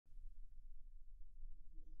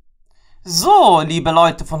So, liebe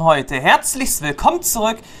Leute von heute, herzlich willkommen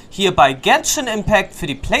zurück hier bei Genshin Impact für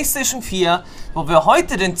die PlayStation 4, wo wir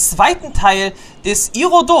heute den zweiten Teil des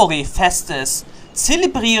Irodori-Festes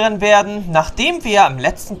zelebrieren werden, nachdem wir im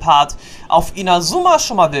letzten Part auf Inazuma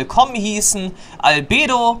schon mal willkommen hießen,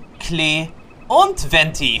 Albedo, Klee und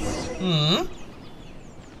YingTie.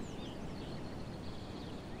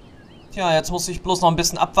 Tja, jetzt muss ich bloß noch ein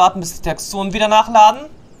bisschen abwarten, bis die Texturen wieder nachladen.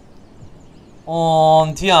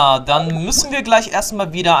 Und ja, dann müssen wir gleich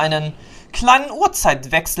erstmal wieder einen kleinen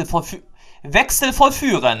Uhrzeitwechsel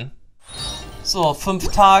vollführen. So,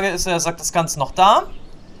 5 Tage ist er, sagt das Ganze noch da.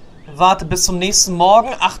 Warte bis zum nächsten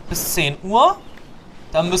Morgen, 8 bis 10 Uhr.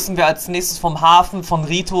 Dann müssen wir als nächstes vom Hafen von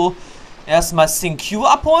Rito erstmal Xinquiu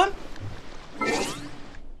abholen.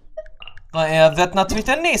 Weil er wird natürlich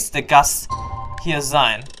der nächste Gast hier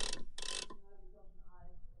sein.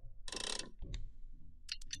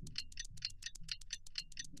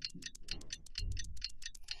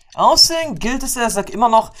 Außerdem gilt es, er sagt immer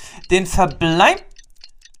noch, den Verbleib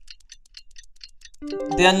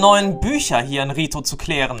der neuen Bücher hier in Rito zu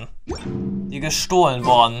klären, die gestohlen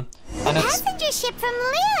wurden. Eine passenger ship from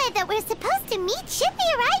Liyue that we're supposed to meet should be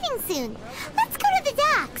arriving soon. Let's go to the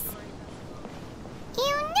docks.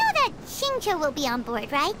 You know that Xinquiu will be on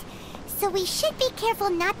board, right? So we should be careful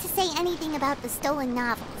not to say anything about the stolen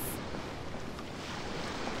novels.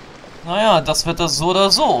 Naja, das wird er so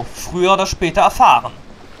oder so früher oder später erfahren.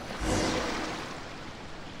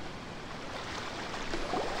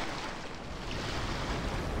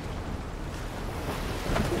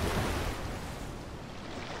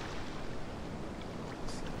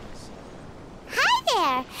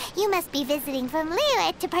 You must be visiting from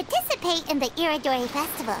Liyue to participate in the Irodori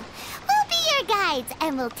Festival. We'll be your guides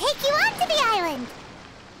and we'll take you onto the island.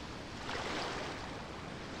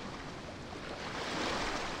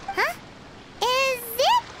 Huh? Is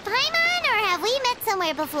it Paimon or have we met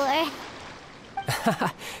somewhere before?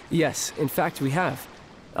 Yes, in fact we have.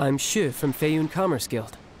 I'm Shu from Feiyun Commerce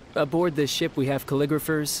Guild. Aboard this ship we have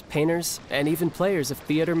calligraphers, painters, and even players of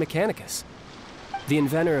Theater Mechanicus. The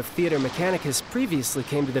inventor of Theater Mechanicus previously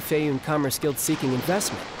came to the Feiyun Commerce Guild seeking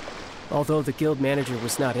investment. Although the guild manager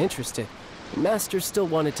was not interested, Master still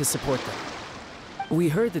wanted to support them. We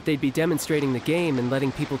heard that they'd be demonstrating the game and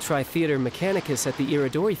letting people try Theater Mechanicus at the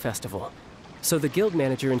Irodori Festival. So the guild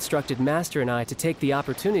manager instructed Master and I to take the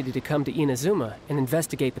opportunity to come to Inazuma and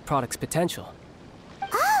investigate the product's potential.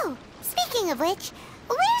 Oh, speaking of which,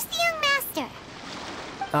 where's the young master?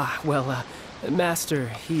 Master,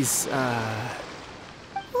 he's,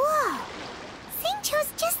 Whoa! Xinquiu's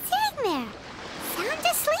just sitting there, sound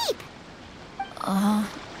asleep.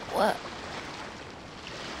 What?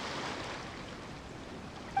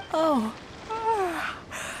 Oh,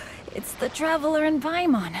 it's the traveler in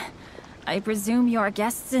Paimon. I presume you are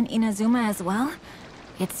guests in Inazuma as well?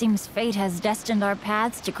 It seems fate has destined our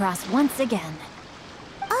paths to cross once again.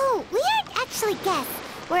 Oh, we aren't actually guests.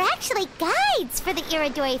 We're actually guides for the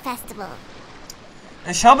Irodori Festival.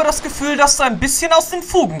 Ich habe das Gefühl, dass du ein bisschen aus den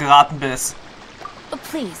Fugen geraten bist.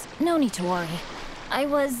 Please, no need to worry. I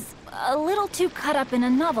was a little too caught up in a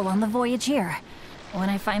novel on the voyage here. When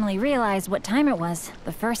I finally realized what time it was,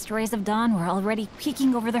 the first rays of dawn were already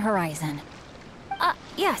peeking over the horizon.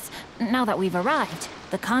 Yes, now that we've arrived,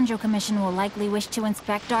 the Kanjo Commission will likely wish to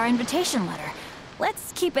inspect our invitation letter.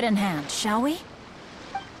 Let's keep it in hand, shall we?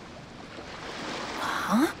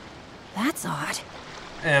 Huh? That's odd.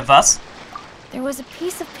 Was? There was a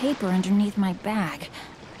piece of paper underneath my bag.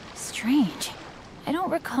 Strange. I don't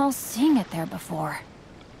recall seeing it there before.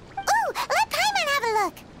 Oh, let Paimon have a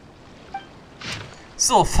look.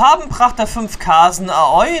 So, Farbenpracht der 5 Kasen,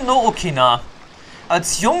 Aoi no Okina.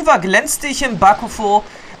 Als jung war, glänzte ich im Bakufo,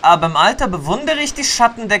 aber im Alter bewundere ich die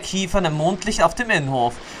Schatten der Kiefern im Mondlicht auf dem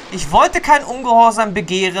Innenhof. Ich wollte kein Ungehorsam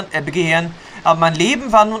begehen, aber mein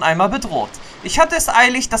Leben war nun einmal bedroht. Ich hatte es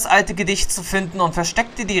eilig, das alte Gedicht zu finden und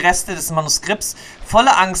versteckte die Reste des Manuskripts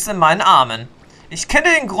voller Angst in meinen Armen. Ich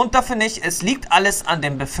kenne den Grund dafür nicht, es liegt alles an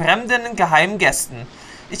den befremdenden geheimen Gästen.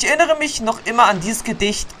 Ich erinnere mich noch immer an dieses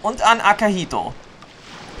Gedicht und an Akahito,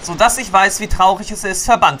 sodass ich weiß, wie traurig es ist,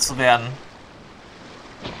 verbannt zu werden.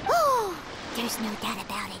 Oh, there's no doubt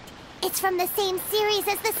about it. It's from the same series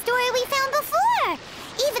as the story we found before.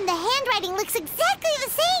 Even the handwriting looks exactly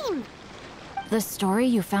the same. The story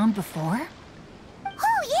you found before?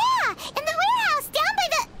 Oh yeah, in the warehouse down by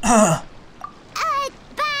the...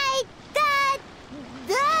 by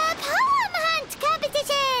the poem hunt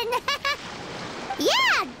competition.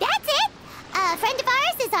 Yeah, that's it. A friend of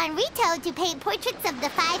ours is on Rito to paint portraits of the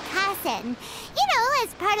 5 Kasen. You know,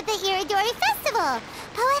 as part of the Irodori Festival.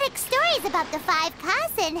 Poetic stories about the 5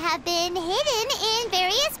 Kasen have been hidden in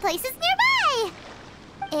various places nearby.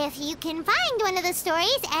 If you can find one of the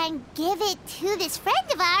stories and give it to this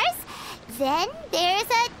friend of ours, then there's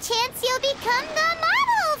a chance you'll become the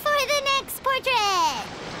model for the next portrait.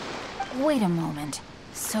 Wait a moment.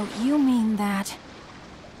 So you mean that...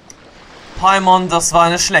 Paimon, das war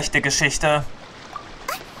eine schlechte Geschichte.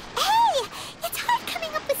 Hey, it's hard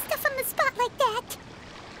coming up with stuff on the spot like that.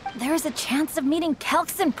 There's a chance of meeting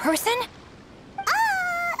Calx in person?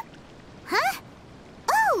 Huh?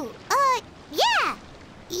 Oh, yeah.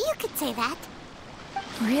 You could say that.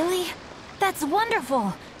 Really? That's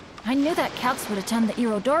wonderful! I knew that Calx would attend the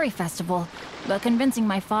Irodori Festival, but convincing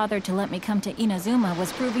my father to let me come to Inazuma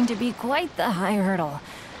was proving to be quite the high hurdle.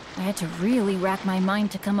 I had to really rack my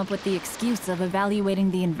mind to come up with the excuse of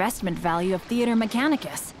evaluating the investment value of Theater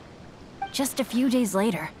Mechanicus. Just a few days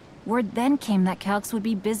later, word then came that Calx would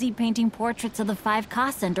be busy painting portraits of the 5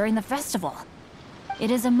 Kasen during the festival.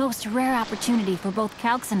 It is a most rare opportunity for both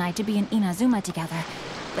Calx and I to be in Inazuma together,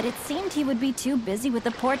 but it seemed he would be too busy with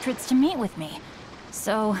the portraits to meet with me.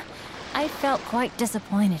 So, I felt quite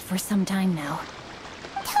disappointed for some time now.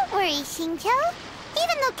 Don't worry, Xinquiu.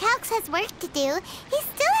 Even though Calx has work to do, he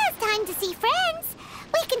still has time to see friends.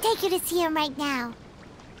 We can take you to see him right now.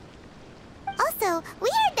 Also, we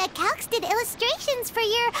heard that Calx did illustrations for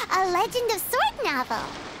your A Legend of Sword novel.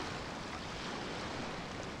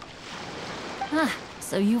 Ah,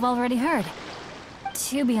 so you've already heard.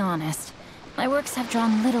 To be honest, my works have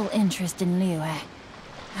drawn little interest in Liyue.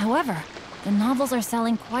 However, the novels are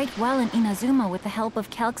selling quite well in Inazuma with the help of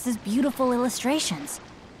Calx's beautiful illustrations.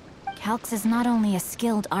 Calx is not only a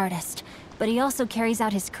skilled artist, but he also carries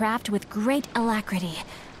out his craft with great alacrity.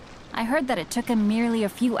 I heard that it took him merely a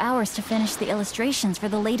few hours to finish the illustrations for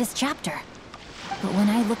the latest chapter. But when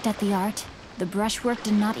I looked at the art, the brushwork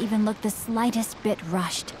did not even look the slightest bit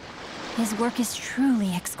rushed. His work is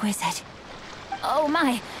truly exquisite. Oh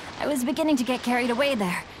my, I was beginning to get carried away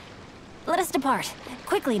there. Let us depart,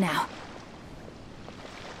 quickly now.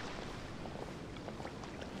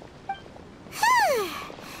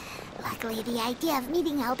 Luckily, the idea of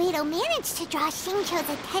meeting Albedo managed to draw Xinqiu's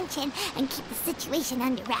attention and keep the situation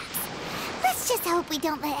under wraps. Let's just hope we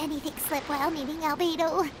don't let anything slip while meeting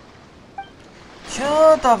Albedo.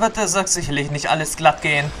 Tja, da wird der Sack sicherlich nicht alles glatt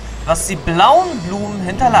gehen, was die blauen Blumen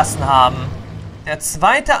hinterlassen haben. Der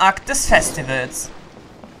zweite Akt des Festivals.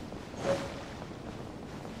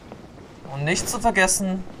 Und nicht zu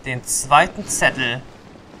vergessen, den zweiten Zettel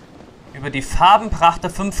über die Farbenpracht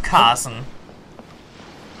der 5 Kasen.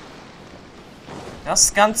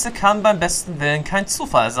 Das Ganze kann beim besten Willen kein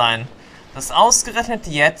Zufall sein, dass ausgerechnet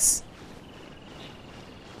jetzt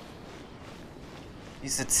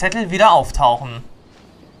diese Zettel wieder auftauchen.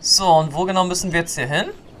 So, und wo genau müssen wir jetzt hier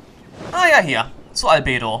hin? Ah ja, hier, zu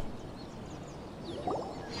Albedo.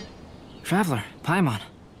 Traveler, Paimon,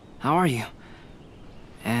 how are you?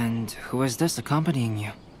 And who is this accompanying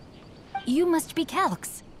you? You must be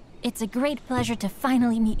Calx. It's a great pleasure to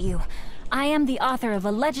finally meet you. I am the author of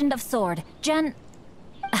A Legend of Sword,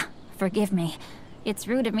 Forgive me. It's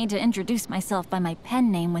rude of me to introduce myself by my pen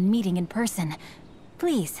name when meeting in person.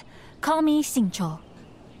 Please, call me Xinqiu.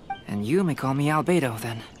 And you may call me Albedo,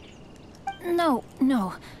 then. No,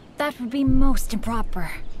 that would be most improper.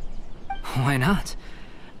 Why not?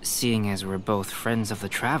 Seeing as we're both friends of the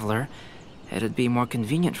Traveler, it'd be more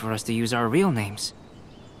convenient for us to use our real names.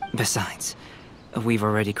 Besides, we've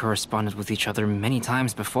already corresponded with each other many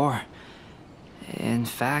times before. In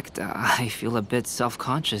fact, I feel a bit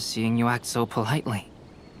self-conscious seeing you act so politely.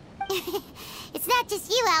 It's not just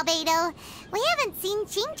you, Albedo. We haven't seen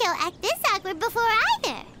Xinqiu act this awkward before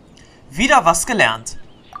either. Wieder was gelernt.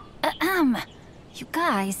 You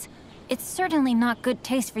guys, it's certainly not good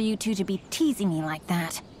taste for you two to be teasing me like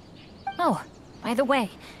that. Oh, by the way,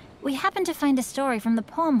 we happened to find a story from the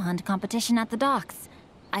poem hunt competition at the docks.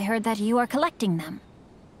 I heard that you are collecting them.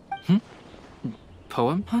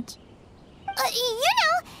 Poem hunt? You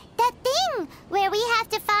know, that thing where we have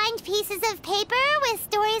to find pieces of paper with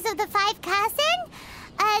stories of the 5 Kasen.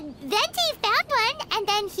 Venti found one, and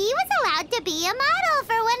then he was allowed to be a model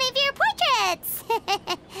for one of your portraits.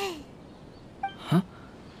 Huh?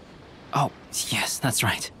 Oh, yes, that's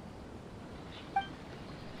right.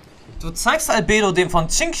 Du zeigst Albedo den von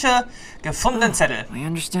Xinqiu gefundenen Zettel. I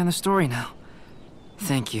understand the story now.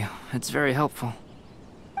 Thank you. It's very helpful.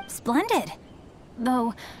 Splendid.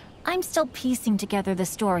 Though, I'm still piecing together the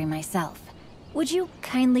story myself. Would you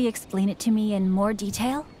kindly explain it to me in more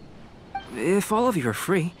detail? If all of you are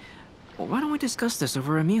free, why don't we discuss this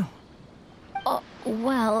over a meal?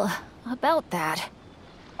 Well, about that.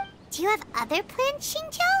 Do you have other plans,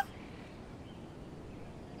 Xinqiu?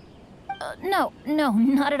 No,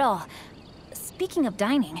 not at all. Speaking of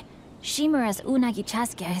dining, Shimura's unagi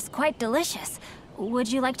chasuke is quite delicious.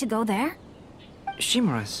 Would you like to go there?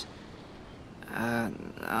 Shimura's?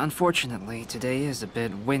 Unfortunately, today is a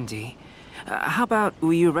bit windy. How about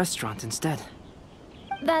Uyu Restaurant instead?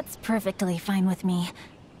 That's perfectly fine with me.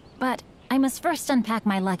 But I must first unpack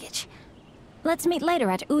my luggage. Let's meet later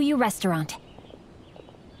at Uyu Restaurant.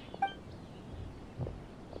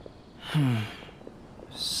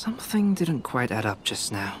 Something didn't quite add up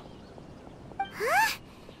just now. Huh?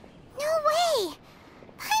 No way!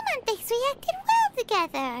 Paimon thinks we acted well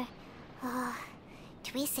together.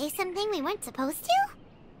 Did we say something we weren't supposed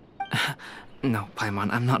to? No,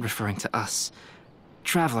 Paimon, I'm not referring to us.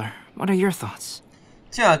 Traveler, what are your thoughts?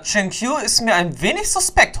 Tja, Xinquiu ist mir ein wenig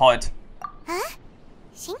suspekt heute. Huh?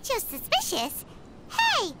 Xinqiu's suspicious?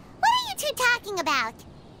 Hey, what are you two talking about?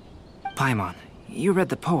 Paimon, you read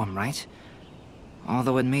the poem, right?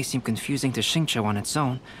 Although it may seem confusing to Xinqiu on its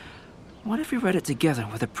own, what if we read it together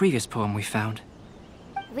with a previous poem we found?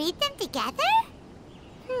 Read them together?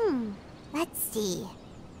 Let's see.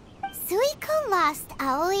 Suiko lost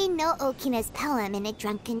Aoi no Okina's poem in a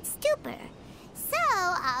drunken stupor. So,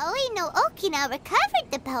 Aoi no Okina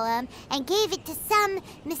recovered the poem and gave it to some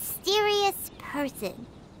mysterious person.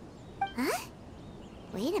 Huh?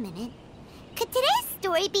 Wait a minute. Could today's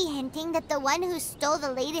story be hinting that the one who stole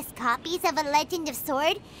the latest copies of A Legend of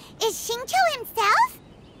Sword is Xinqiu himself?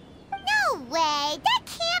 No way! That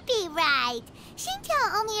can't be right!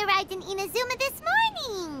 Xinqiu only arrived in Inazuma this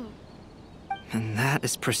morning! And that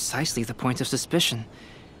is precisely the point of suspicion.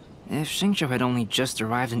 If Xinqiu had only just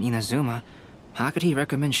arrived in Inazuma, how could he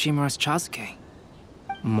recommend Shimura's chasuke?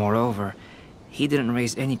 Moreover, he didn't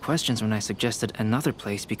raise any questions when I suggested another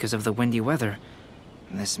place because of the windy weather.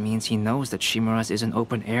 This means he knows that Shimura's is an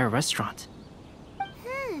open-air restaurant.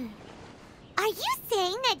 Are you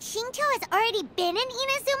saying that Xinqiu has already been in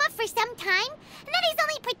Inazuma for some time, and that he's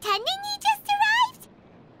only pretending he just arrived?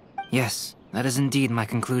 Yes, that is indeed my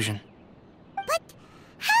conclusion. But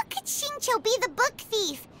how could Xinqiu be the book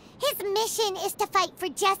thief? His mission is to fight for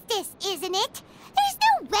justice, isn't it? There's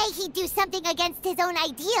no way he'd do something against his own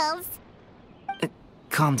ideals.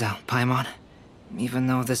 Calm down, Paimon. Even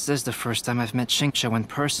though this is the first time I've met Xinqiu in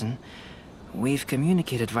person, we've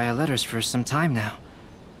communicated via letters for some time now.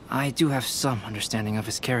 I do have some understanding of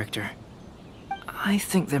his character. I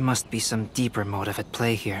think there must be some deeper motive at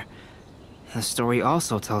play here. The story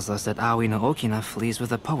also tells us that Aoi no Okina flees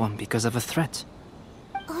with a poem because of a threat.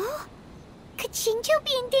 Oh? Could Xinqiu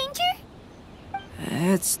be in danger?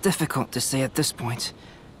 It's difficult to say at this point.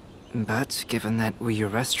 But given that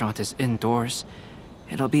Uyu Restaurant is indoors,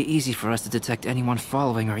 it'll be easy for us to detect anyone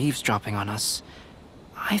following or eavesdropping on us.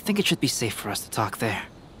 I think it should be safe for us to talk there.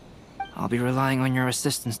 I'll be relying on your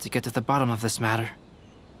assistance to get to the bottom of this matter.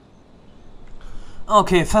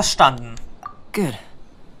 Okay, verstanden. Good.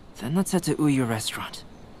 Then let's head to Uyu Restaurant.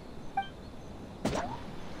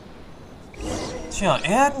 Tja,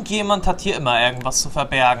 irgendjemand hat hier immer irgendwas zu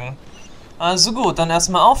verbergen. Also gut, dann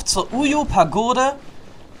erstmal auf zur Uyu Pagode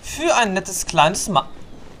für ein nettes kleines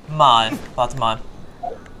Mahl. Warte mal.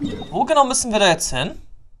 Wo genau müssen wir da jetzt hin?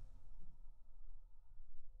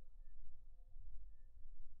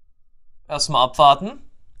 Erstmal abwarten.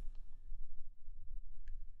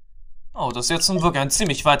 Oh, das ist jetzt nun wirklich ein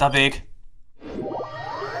ziemlich weiter Weg.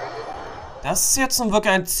 Das ist jetzt nun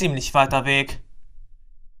wirklich ein ziemlich weiter Weg.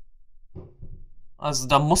 Also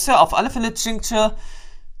da muss ja auf alle Fälle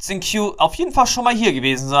Xinquiu auf jeden Fall schon mal hier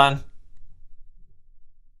gewesen sein.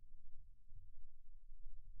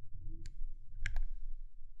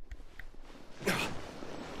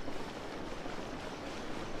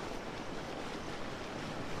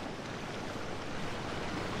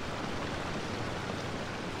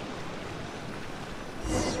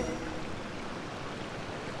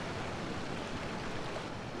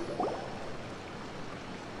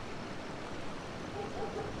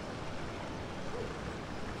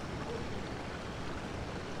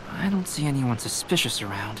 I don't see anyone suspicious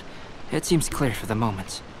around. It seems clear for the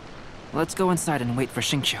moment. Let's go inside and wait for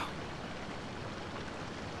Xinqiu.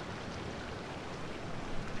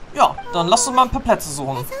 Ja, dann lass uns mal ein paar Plätze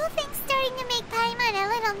suchen. This whole thing's starting to make Paimon a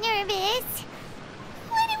little nervous.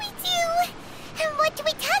 What do we do? And what do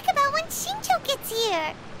we talk about when Xinqiu gets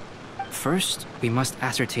here? First, we must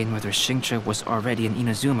ascertain whether Xinqiu was already in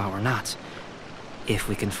Inazuma or not. If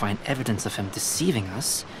we can find evidence of him deceiving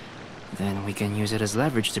us, then we can use it as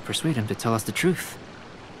leverage to persuade him to tell us the truth.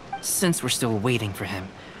 Since we're still waiting for him,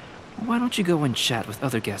 why don't you go and chat with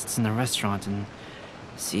other guests in the restaurant and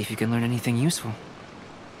see if you can learn anything useful?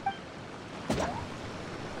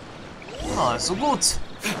 Also gut.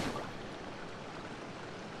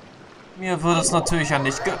 Mir würde es natürlich ja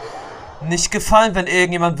nicht gefallen, wenn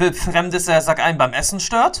irgendjemand wildfremdes einen beim Essen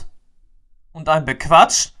stört und einen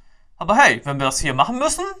bequatscht. Aber hey, wenn wir das hier machen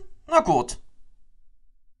müssen, na gut.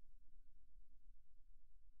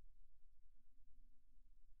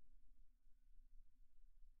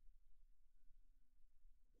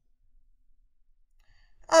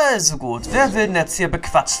 Also gut, wer will denn jetzt hier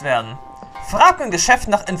bequatscht werden? Frag im Geschäft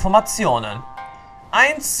nach Informationen.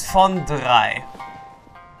 1 von 3.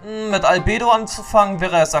 Mit Albedo anzufangen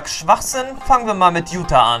wäre Schwachsinn. Fangen wir mal mit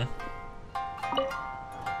Jutta an.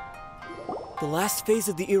 The last phase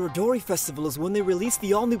of the Irodori-Festival is when they release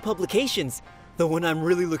the all-new publications. The one I'm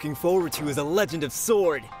really looking forward to is A Legend of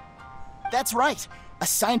Sword. That's right. A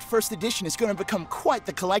signed first edition is going to become quite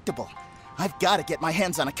the collectible. I've got to get my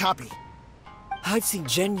hands on a copy. I've seen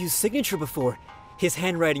Genyu's signature before. His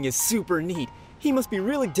handwriting is super neat. He must be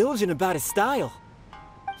really diligent about his style.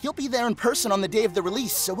 He'll be there in person on the day of the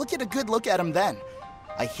release, so we'll get a good look at him then.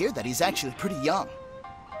 I hear that he's actually pretty young.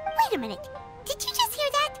 Wait a minute. Did you just hear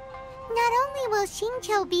that? Not only will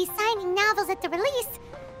Xinquiu be signing novels at the release,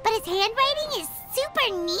 but his handwriting is super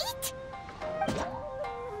neat?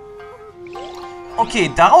 Okay,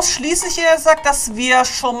 daraus schließe ich, dass wir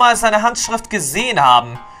schon mal seine Handschrift gesehen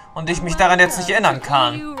haben und ich mich daran jetzt nicht erinnern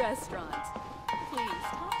kann.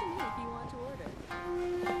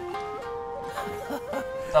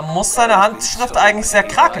 Da muss seine Handschrift eigentlich sehr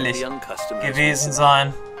krakelig gewesen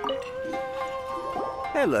sein.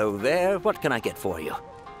 Hello there. What can I get for you?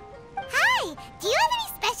 Hi! Do you have any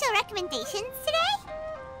special recommendations today?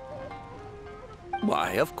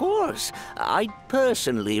 Why, of course. I'd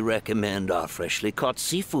personally recommend our freshly caught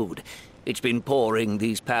seafood. It's been pouring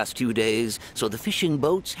these past few days, so the fishing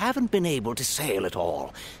boats haven't been able to sail at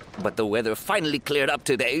all. But the weather finally cleared up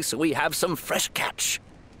today, so we have some fresh catch.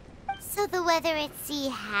 So the weather at sea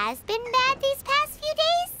has been bad these past few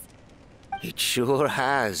days? It sure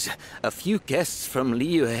has. A few guests from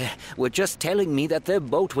Liyue were just telling me that their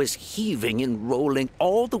boat was heaving and rolling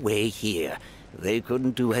all the way here. They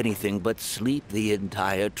couldn't do anything but sleep the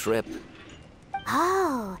entire trip.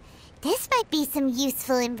 Oh, this might be some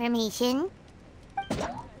useful information.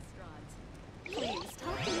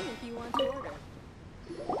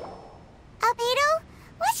 Albedo,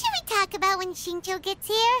 what should we talk about when Xinquiu gets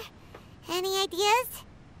here? Any ideas?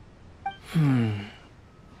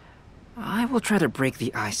 I will try to break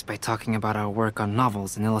the ice by talking about our work on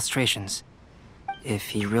novels and illustrations. If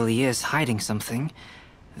he really is hiding something,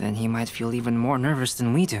 then he might feel even more nervous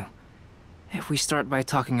than we do. If we start by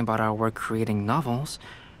talking about our work creating novels,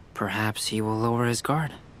 perhaps he will lower his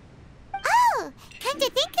guard. Oh, come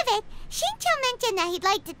to think of it, Xinquiu mentioned that he'd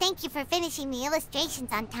like to thank you for finishing the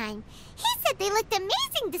illustrations on time. He said they looked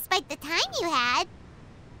amazing despite the time you had.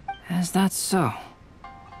 Is that so?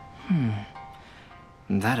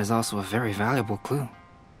 That is also a very valuable clue.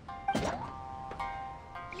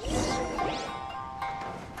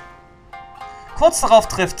 Kurz darauf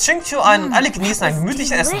trifft Xinquiu ein und alle genießen ein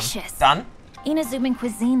gemütliches Essen. Dann... Inazuman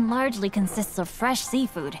cuisine largely consists of fresh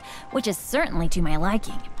seafood, which is certainly to my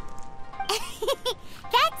liking.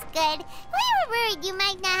 That's good. We were worried you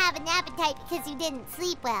might not have an appetite because you didn't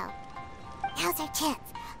sleep well. Now's our chance.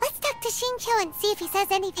 Let's talk to Xinquiu and see if he says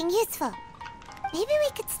anything useful. Maybe we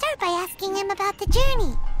could start by asking him about the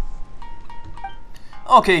journey.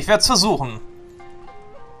 Okay, ich werde es versuchen.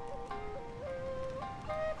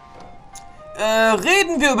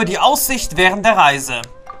 Reden wir über die Aussicht während der Reise.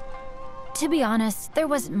 To be honest, there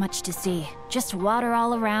wasn't much to see. Just water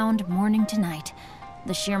all around, morning to night.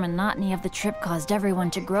 The sheer monotony of the trip caused everyone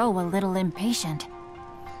to grow a little impatient.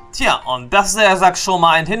 Tja, und das ist schon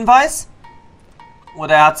mal ein Hinweis?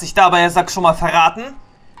 Oder er hat sich dabei schon mal verraten?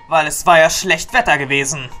 Weil es war ja schlecht Wetter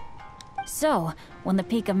gewesen. So, when the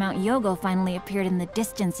peak of Mount Yogo finally appeared in the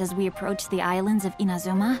distance as we approached the islands of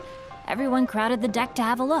Inazuma, everyone crowded the deck to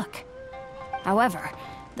have a look. However,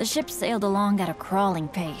 the ship sailed along at a crawling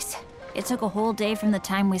pace. It took a whole day from the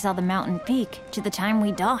time we saw the mountain peak to the time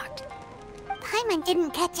we docked. Paimon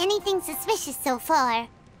didn't catch anything suspicious so far.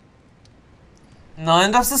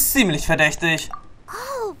 Nein, das ist ziemlich verdächtig.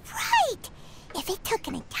 Oh, right! If it took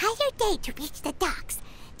an entire day to reach the docks,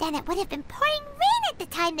 then it would have been pouring rain at the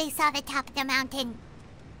time they saw the top of the mountain.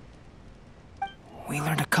 We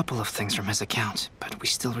learned a couple of things from his account, but we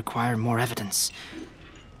still require more evidence.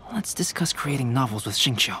 Let's discuss creating novels with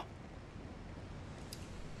Xinquiu.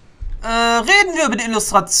 Reden wir über die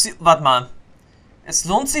Illustration... Warte mal. Es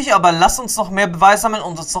lohnt sich, aber lass uns noch mehr Beweise sammeln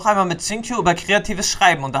und uns noch einmal mit Xinquiu über kreatives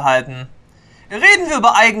Schreiben unterhalten. Reden wir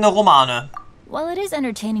über eigene Romane. While it is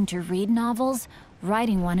entertaining to read novels,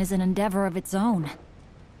 writing one is an endeavor of its own.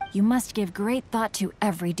 You must give great thought to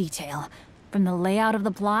every detail. from the layout of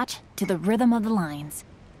the plot to the rhythm of the lines.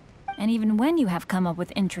 And even when you have come up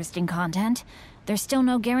with interesting content, there's still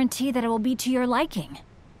no guarantee that it will be to your liking.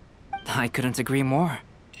 I couldn't agree more.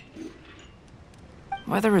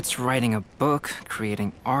 Whether it's writing a book,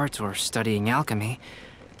 creating art, or studying alchemy,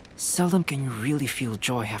 seldom can you really feel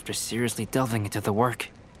joy after seriously delving into the work.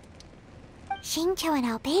 Xinquiu and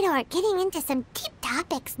Albedo are getting into some deep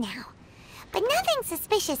topics now, but nothing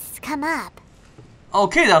suspicious has come up.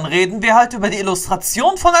 Okay, dann reden wir halt über die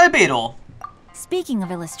Illustration von Albedo. Speaking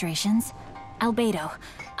of illustrations, Albedo,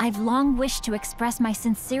 I've long wished to express my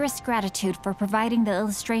sincerest gratitude for providing the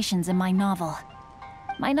illustrations in my novel.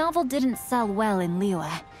 My novel didn't sell well in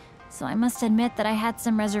Liyue, so I must admit that I had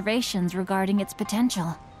some reservations regarding its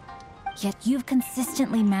potential. Yet you've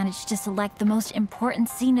consistently managed to select the most important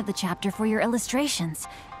scene of the chapter for your illustrations.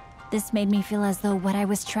 This made me feel as though what I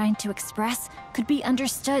was trying to express could be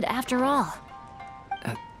understood after all.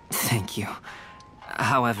 Thank you.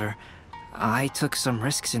 However, I took some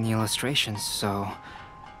risks in the illustrations, so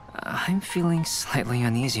I'm feeling slightly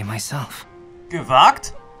uneasy myself.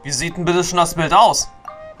 Gewagt? Wie sieht denn bitte schon das Bild aus?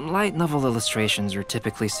 Light novel illustrations are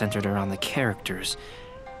typically centered around the characters,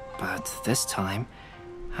 but this time,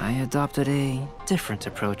 I adopted a different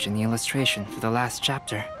approach in the illustration for the last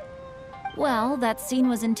chapter. Well, that scene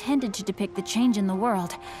was intended to depict the change in the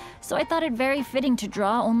world, so I thought it very fitting to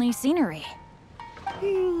draw only scenery.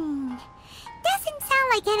 Doesn't sound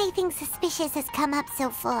like anything suspicious has come up so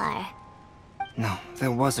far. No,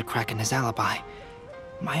 there was a crack in his alibi.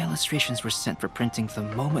 My illustrations were sent for printing the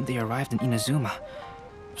moment they arrived in Inazuma.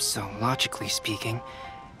 So, logically speaking,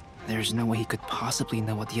 there's no way he could possibly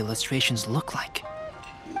know what the illustrations look like.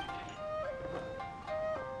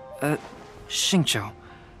 Xinqiu,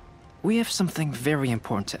 we have something very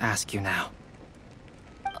important to ask you now.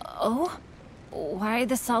 Oh? Why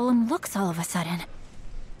the solemn looks all of a sudden?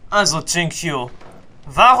 Also, Xinquiu,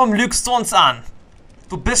 warum lügst du uns an?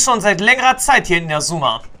 Du bist schon seit längerer Zeit hier in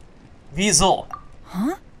Inazuma. Wieso?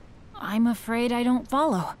 Huh? I'm afraid I don't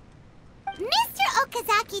follow. Mr.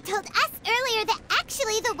 Okazaki told us earlier that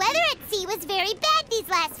actually the weather at sea was very bad these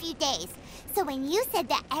last few days. So when you said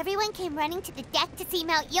that everyone came running to the deck to see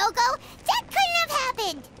Mount Yogo, that couldn't have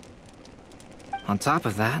happened! On top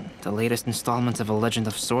of that, the latest installment of A Legend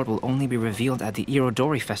of Sword will only be revealed at the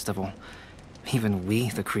Irodori Festival. Even we,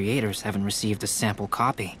 the creators, haven't received a sample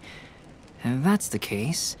copy. If that's the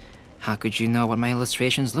case, how could you know what my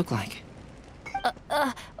illustrations look like?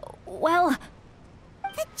 Well...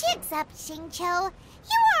 The jig's up, Xinqiu.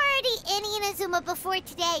 You were already in Inazuma before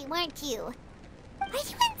today, weren't you? Are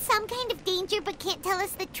you in some kind of danger but can't tell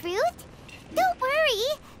us the truth? Don't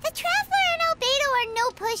worry. The Traveler and Albedo are no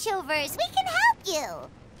pushovers. We can help you.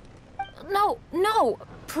 No,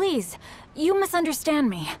 please. You misunderstand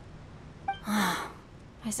me.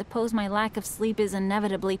 I suppose my lack of sleep is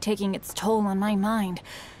inevitably taking its toll on my mind.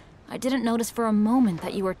 I didn't notice for a moment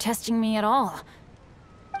that you were testing me at all.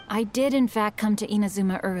 I did in fact come to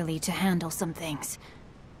Inazuma early to handle some things.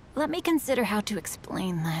 Let me consider how to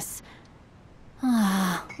explain this.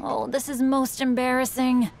 Oh, this is most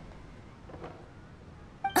embarrassing.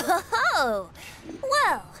 Oh,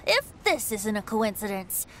 well, if this isn't a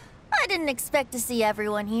coincidence, I didn't expect to see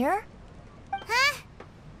everyone here. Huh?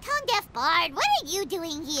 Tone-deaf Bard, what are you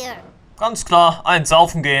doing here? Ganz klar, ein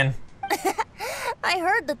Saufen gehen. I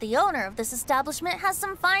heard that the owner of this establishment has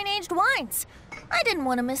some fine-aged wines. I didn't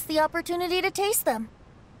want to miss the opportunity to taste them.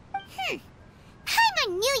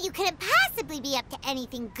 Paimon knew you couldn't possibly be up to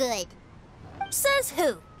anything good. Says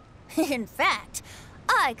who? In fact,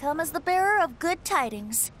 I come as the bearer of good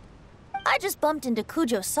tidings. I just bumped into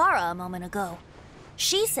Kujo Sara a moment ago.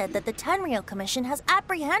 She said that the Tenryou Commission has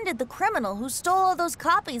apprehended the criminal who stole all those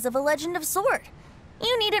copies of A Legend of Sword.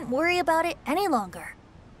 You needn't worry about it any longer.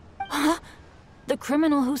 Huh? The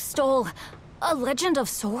criminal who stole A Legend of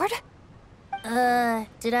Sword?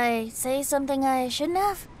 Did I say something I shouldn't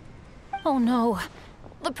have? Oh no.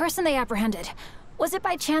 The person they apprehended. Was it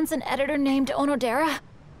by chance an editor named Onodera?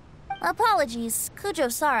 Apologies,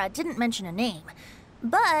 Kujo Sara didn't mention a name.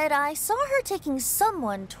 But I saw her taking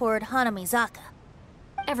someone toward Hanamizaka.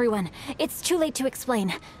 Everyone, it's too late to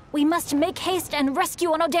explain. We must make haste and rescue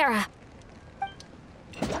Onodera.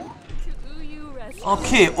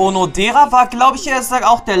 Okay, Onodera war, glaube ich, ehrlich gesagt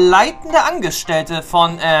auch der leitende Angestellte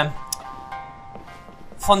von der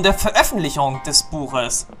Veröffentlichung des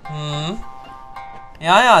Buches.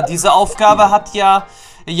 Ja, diese Aufgabe hat ja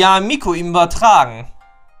Miko ihm übertragen.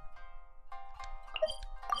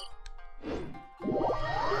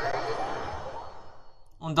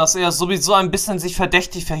 Und dass er sowieso ein bisschen sich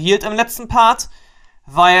verdächtig verhielt im letzten Part,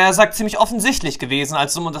 war ja, er sagt, ziemlich offensichtlich gewesen,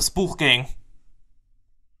 als es um das Buch ging.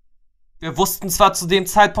 Wir wussten zwar zu dem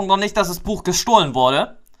Zeitpunkt noch nicht, dass das Buch gestohlen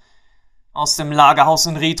wurde. Aus dem Lagerhaus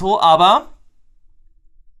in Rito, aber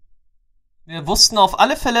wir wussten auf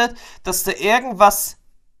alle Fälle, dass da irgendwas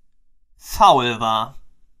faul war.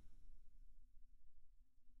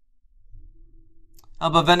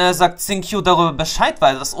 Aber wenn er sagt, Xinquiu darüber Bescheid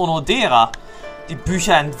weiß, dass Onodera die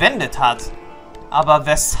Bücher entwendet hat, aber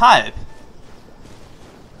weshalb?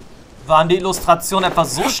 Waren die Illustrationen etwa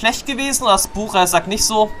so schlecht gewesen oder das Buch, er sagt nicht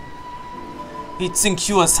so, wie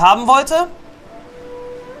Xinquiu es haben wollte?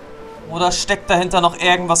 Oder steckt dahinter noch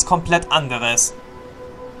irgendwas komplett anderes?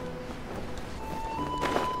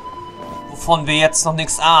 Wovon wir jetzt noch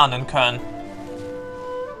nichts ahnen können.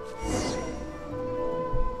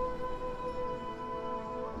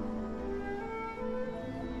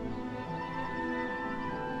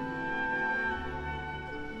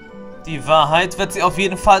 Die Wahrheit wird sie auf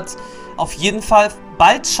jeden Fall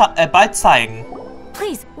bald zeigen.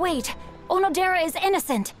 Please, wait. Onodera is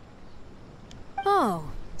innocent. Oh,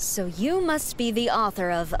 so you must be the author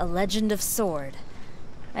of A Legend of Sword.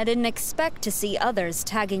 I didn't expect to see others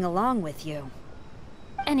tagging along with you.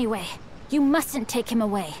 Anyway, you mustn't take him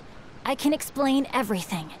away. I can explain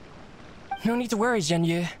everything. No need to worry,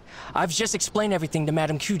 Zhenyu. I've just explained everything to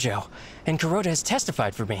Madame Kujo, and Kuroda has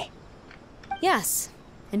testified for me. Yes.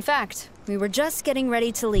 In fact, we were just getting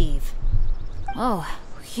ready to leave. Oh,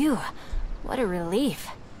 phew. What a relief.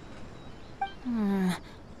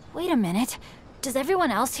 Wait a minute. Does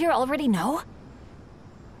everyone else here already know?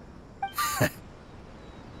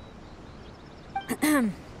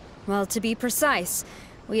 Well, to be precise,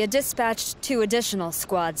 we had dispatched 2 additional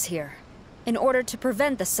squads here, in order to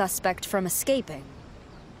prevent the suspect from escaping.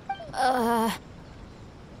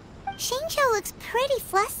 Xinquiu looks pretty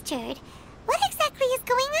flustered. What exactly is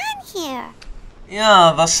going on here?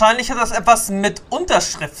 Ja, wahrscheinlich hat das etwas mit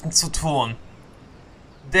Unterschriften zu tun.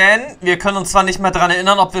 Denn wir können uns zwar nicht mehr daran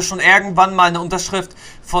erinnern, ob wir schon irgendwann mal eine Unterschrift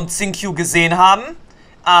von Xinquiu gesehen haben,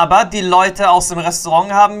 aber die Leute aus dem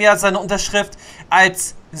Restaurant haben ja seine Unterschrift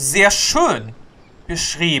als sehr schön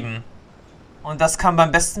beschrieben. Und das kann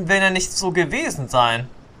beim besten Willen ja nicht so gewesen sein.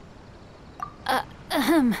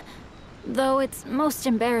 Though it's most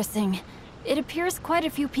embarrassing, it appears quite a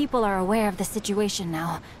few people are aware of the situation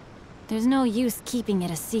now. There's no use keeping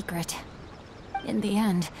it a secret. In the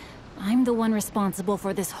end, I'm the one responsible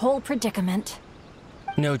for this whole predicament.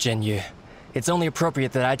 No, Zhenyu. It's only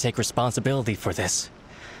appropriate that I take responsibility for this.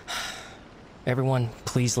 Everyone,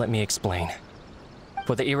 please let me explain.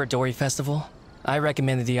 For the Irodori Festival, I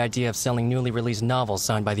recommended the idea of selling newly released novels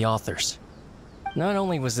signed by the authors. Not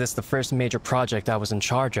only was this the first major project I was in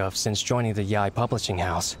charge of since joining the Yae publishing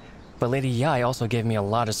house, but Lady Yae also gave me a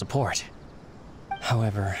lot of support.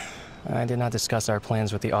 However, I did not discuss our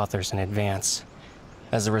plans with the authors in advance.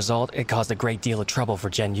 As a result, it caused a great deal of trouble for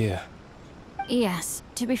Zhenyu. Yes,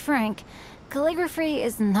 to be frank, calligraphy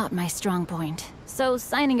is not my strong point, so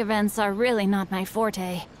signing events are really not my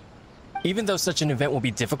forte. Even though such an event will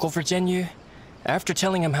be difficult for Zhenyu, after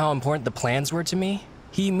telling him how important the plans were to me,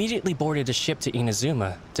 he immediately boarded a ship to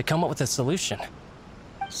Inazuma to come up with a solution.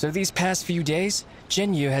 So these past few days,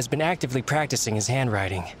 Zhenyu has been actively practicing his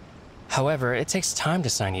handwriting. However, it takes time to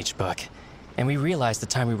sign each book, and we realized the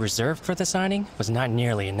time we reserved for the signing was not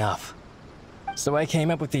nearly enough. So I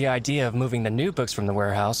came up with the idea of moving the new books from the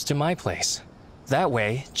warehouse to my place. That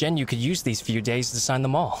way, Zhenyu could use these few days to sign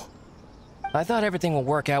them all. I thought everything would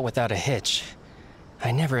work out without a hitch.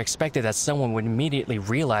 I never expected that someone would immediately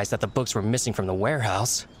realize that the books were missing from the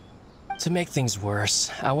warehouse. To make things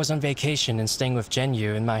worse, I was on vacation and staying with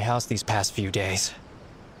Zhenyu in my house these past few days.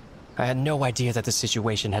 I had no idea that the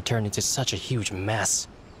situation had turned into such a huge mess.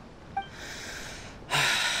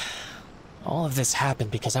 All of this happened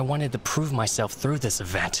because I wanted to prove myself through this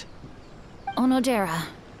event. Onodera,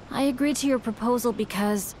 I agreed to your proposal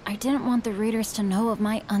because I didn't want the readers to know of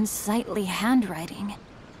my unsightly handwriting.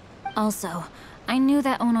 Also, I knew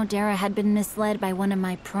that Onodera had been misled by one of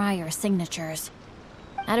my prior signatures.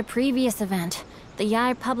 At a previous event, the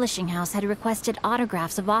Yae publishing house had requested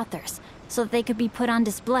autographs of authors so that they could be put on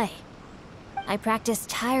display. I practiced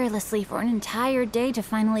tirelessly for an entire day to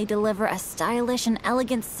finally deliver a stylish and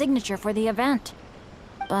elegant signature for the event.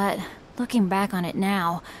 But looking back on it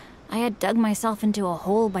now, I had dug myself into a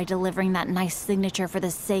hole by delivering that nice signature for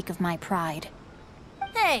the sake of my pride.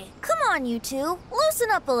 Hey, come on, you two.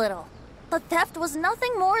 Loosen up a little. The theft was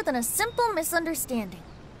nothing more than a simple misunderstanding.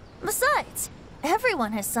 Besides,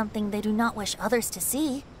 everyone has something they do not wish others to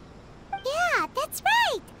see. Yeah, that's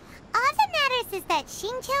right. All that matters is that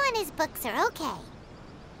Xinquiu and his books are okay.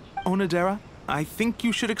 Onodera, I think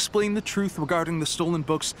you should explain the truth regarding the stolen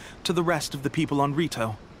books to the rest of the people on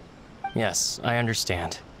Rito. Yes, I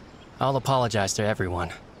understand. I'll apologize to everyone.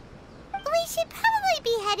 We should probably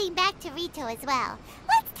be heading back to Rito as well.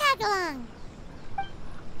 Let's tag along.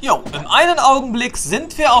 Jo, im einen Augenblick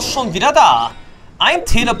sind wir auch schon wieder da. Ein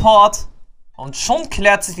Teleport und schon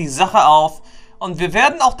klärt sich die Sache auf und wir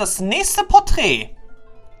werden auch das nächste Porträt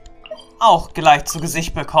auch gleich zu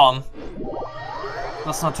Gesicht bekommen.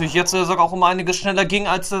 Das natürlich jetzt auch um einiges schneller ging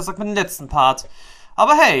als mit dem letzten Part.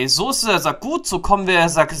 Aber hey, so ist es gut, so kommen wir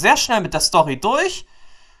sehr schnell mit der Story durch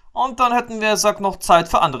und dann hätten wir noch Zeit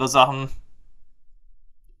für andere Sachen.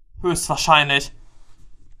 Höchstwahrscheinlich.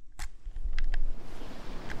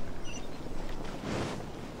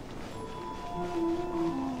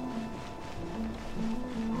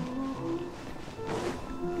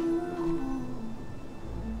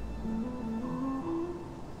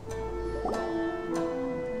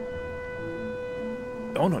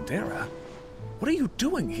 Onodera, what are you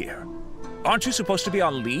doing here? Aren't you supposed to be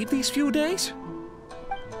on leave these few days?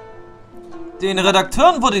 Den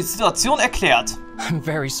Redakteuren wurde die Situation erklärt. I'm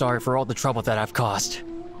very sorry for all the trouble that I've caused.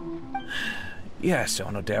 Yes,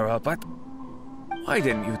 Onodera, but why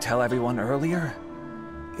didn't you tell everyone earlier?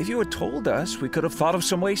 If you had told us, we could have thought of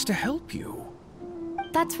some ways to help you.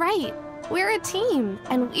 That's right. We're a team,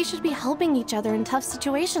 and we should be helping each other in tough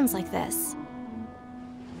situations like this.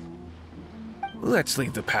 Let's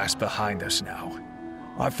leave the past behind us now.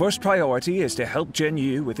 Our first priority is to help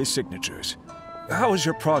Xinquiu with his signatures. How is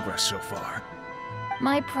your progress so far?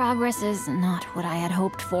 My progress is not what I had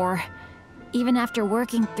hoped for. Even after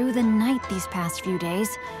working through the night these past few days,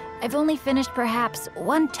 I've only finished perhaps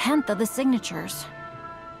 1/10 of the signatures.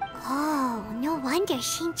 Oh, no wonder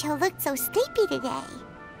Xinquiu looked so sleepy today.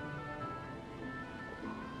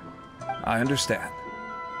 I understand.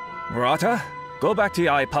 Murata, go back to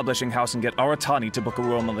Yae Publishing House and get Aratani to book a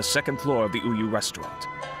room on the second floor of the Uyu restaurant.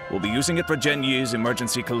 We'll be using it for Xinquiu's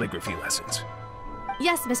emergency calligraphy lessons.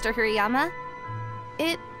 Yes, Mr. Hirayama.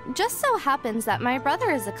 It just so happens that my brother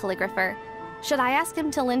is a calligrapher. Should I ask him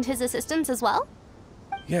to lend his assistance as well?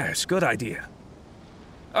 Yes, good idea.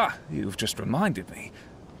 Ah, you've just reminded me.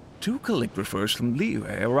 2 calligraphers from Liyue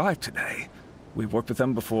arrived today. We've worked with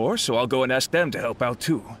them before, so I'll go and ask them to help out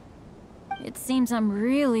too. It seems I'm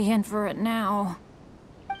really in for it now.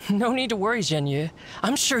 No need to worry, Xinquiu.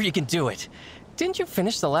 I'm sure you can do it. Didn't you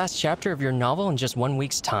finish the last chapter of your novel in just 1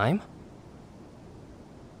 week's time?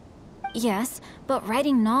 Yes, but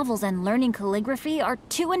writing novels and learning calligraphy are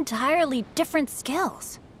 2 entirely different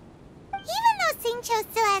skills. Even though Xinquiu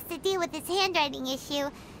still has to deal with his handwriting issue,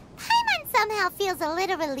 Paimon somehow feels a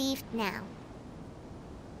little relieved now.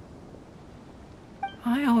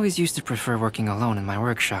 I always used to prefer working alone in my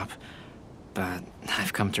workshop, but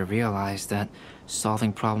I've come to realize that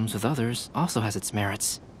solving problems with others also has its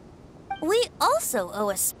merits. We also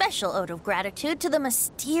owe a special ode of gratitude to the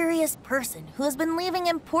mysterious person who has been leaving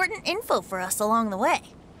important info for us along the way.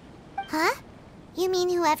 Huh? You mean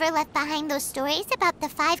whoever left behind those stories about the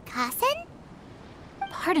 5 Kasen?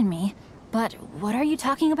 Pardon me, but what are you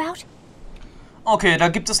talking about? Okay, da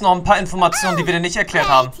gibt es noch ein paar Informationen, die wir dir nicht erklärt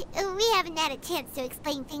haben. We haven't had a chance to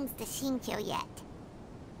explain things to Xinquiu yet.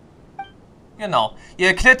 Genau. Ihr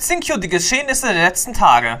erklärt Xinquiu die Geschehnisse der letzten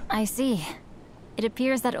Tage. I see. It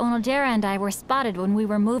appears that Onodera and I were spotted when we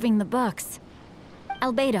were moving the books.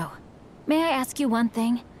 Albedo, may I ask you one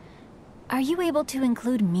thing? Are you able to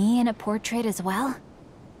include me in a portrait as well?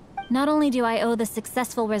 Not only do I owe the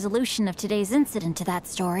successful resolution of today's incident to that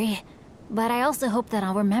story, but I also hope that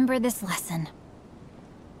I'll remember this lesson.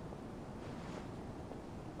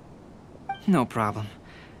 No problem.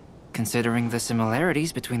 Considering the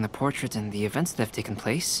similarities between the portrait and the events that have taken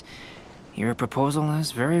place, your proposal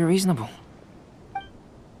is very reasonable.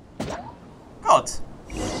 Gut.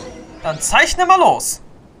 Dann zeichne mal los.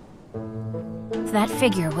 That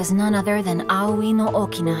figure was none other than Aoi no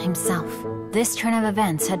Okina himself. This turn of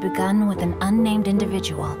events had begun with an unnamed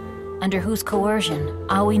individual, under whose coercion,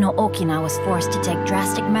 Aoi no Okina was forced to take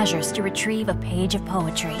drastic measures to retrieve a page of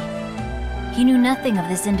poetry. He knew nothing of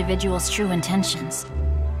this individual's true intentions.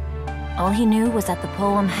 All he knew was that the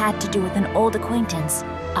poem had to do with an old acquaintance,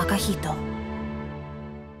 Akahito.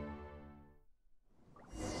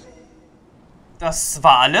 Das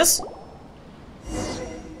war alles?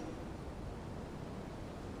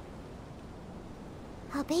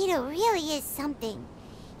 Albedo really is something.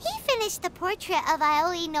 He finished the portrait of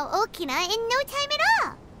Aoi no Okina in no time at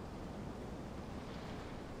all.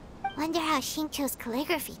 Wonder how Xinquiu's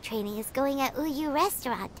calligraphy training is going at Uyu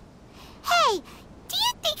restaurant. Hey, do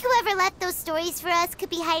you think whoever left those stories for us could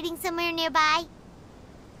be hiding somewhere nearby?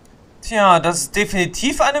 Tja, das ist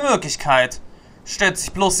definitiv eine Möglichkeit. Stellt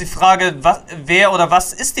sich bloß die Frage, wer oder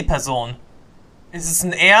was ist die Person? Ist es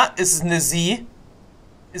ein Er? Ist es eine Sie?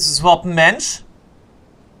 Ist es überhaupt ein Mensch?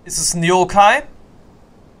 Ist es ein Yokai?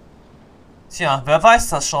 Tja, wer weiß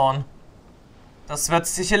das schon? Das wird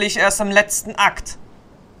sicherlich erst im letzten Akt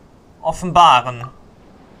offenbaren.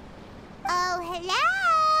 Oh,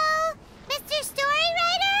 hello? Mr.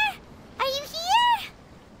 Storywriter? Are you here?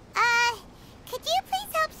 Could you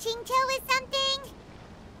please help Xinquiu with something?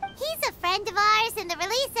 He's a friend of ours and the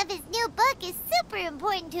release of his new book is super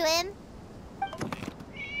important to him.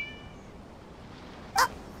 Oh,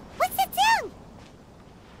 what's that sound?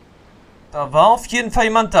 Da war auf jeden Fall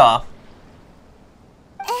jemand da.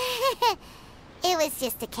 It was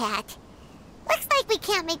just a cat. Looks like we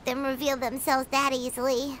can't make them reveal themselves that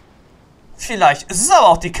easily. Vielleicht ist es aber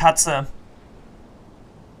auch die Katze.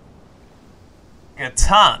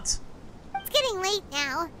 Getarnt. It's getting late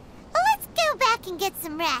now. Well, let's go back and get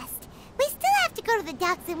some rest. We still have to go to the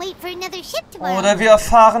docks and wait for another ship tomorrow. Oder wir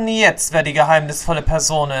erfahren jetzt, wer die geheimnisvolle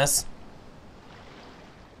Person ist.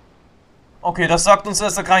 Okay, das sagt uns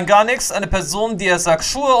erst rein gar nichts. Eine Person, die erst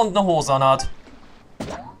Schuhe und eine Hose anhat.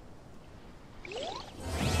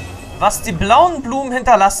 Was die blauen Blumen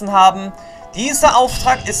hinterlassen haben, dieser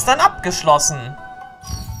Auftrag ist dann abgeschlossen.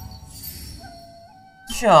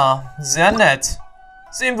 Tja, sehr nett.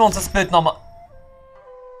 Sehen wir uns das Bild nochmal.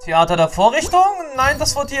 Theater der Vorrichtung? Nein,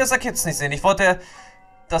 das wollte ihr jetzt nicht sehen. Ich wollte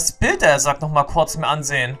das Bild der Ersack nochmal kurz mir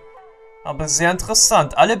ansehen. Aber sehr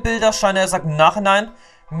interessant. Alle Bilder scheinen Ersack im Nachhinein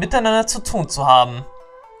miteinander zu tun zu haben.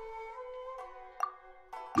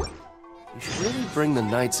 You should really bring the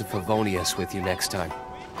Knights of Favonius with you next time.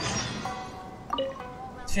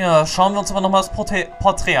 Tja, schauen wir uns aber nochmal das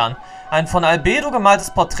Porträt an. Ein von Albedo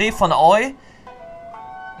gemaltes Porträt von Aoi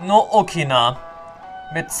no Okina.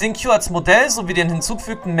 Mit Xinquiu als Modell sowie den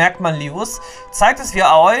hinzugefügten Merkmal Lius zeigt es, wie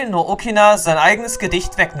Aoi no Okina sein eigenes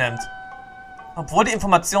Gedicht wegnimmt. Obwohl die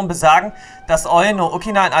Informationen besagen, dass Aoi no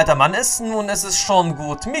Okina ein alter Mann ist, nun ist es schon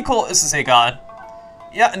gut. Miko ist es egal.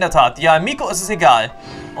 Ja, in der Tat. Ja, Miko ist es egal.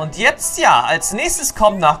 Und jetzt, ja, als nächstes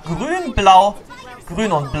kommt nach Grün, Blau,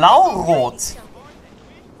 Grün und Blau, Rot.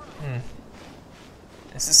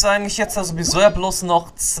 Es ist eigentlich jetzt ja sowieso ja bloß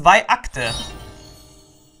noch 2 Akte.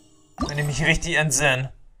 Wenn ich mich richtig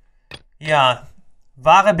entsinne. Ja.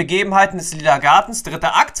 Wahre Begebenheiten des Lila Gartens, 3.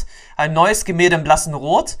 Akt. Ein neues Gemälde im blassen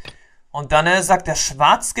Rot. Und dann sagt der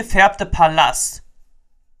schwarz gefärbte Palast.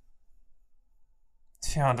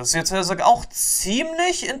 Tja, das ist jetzt auch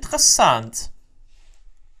ziemlich interessant.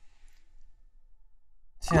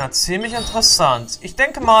 Tja, ziemlich interessant. Ich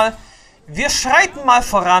denke mal, wir schreiten mal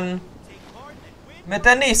voran mit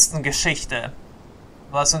der nächsten Geschichte.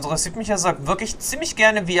 Was interessiert mich ja wirklich ziemlich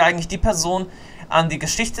gerne, wie eigentlich die Person an die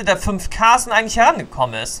Geschichte der 5 Kasen eigentlich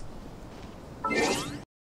herangekommen ist.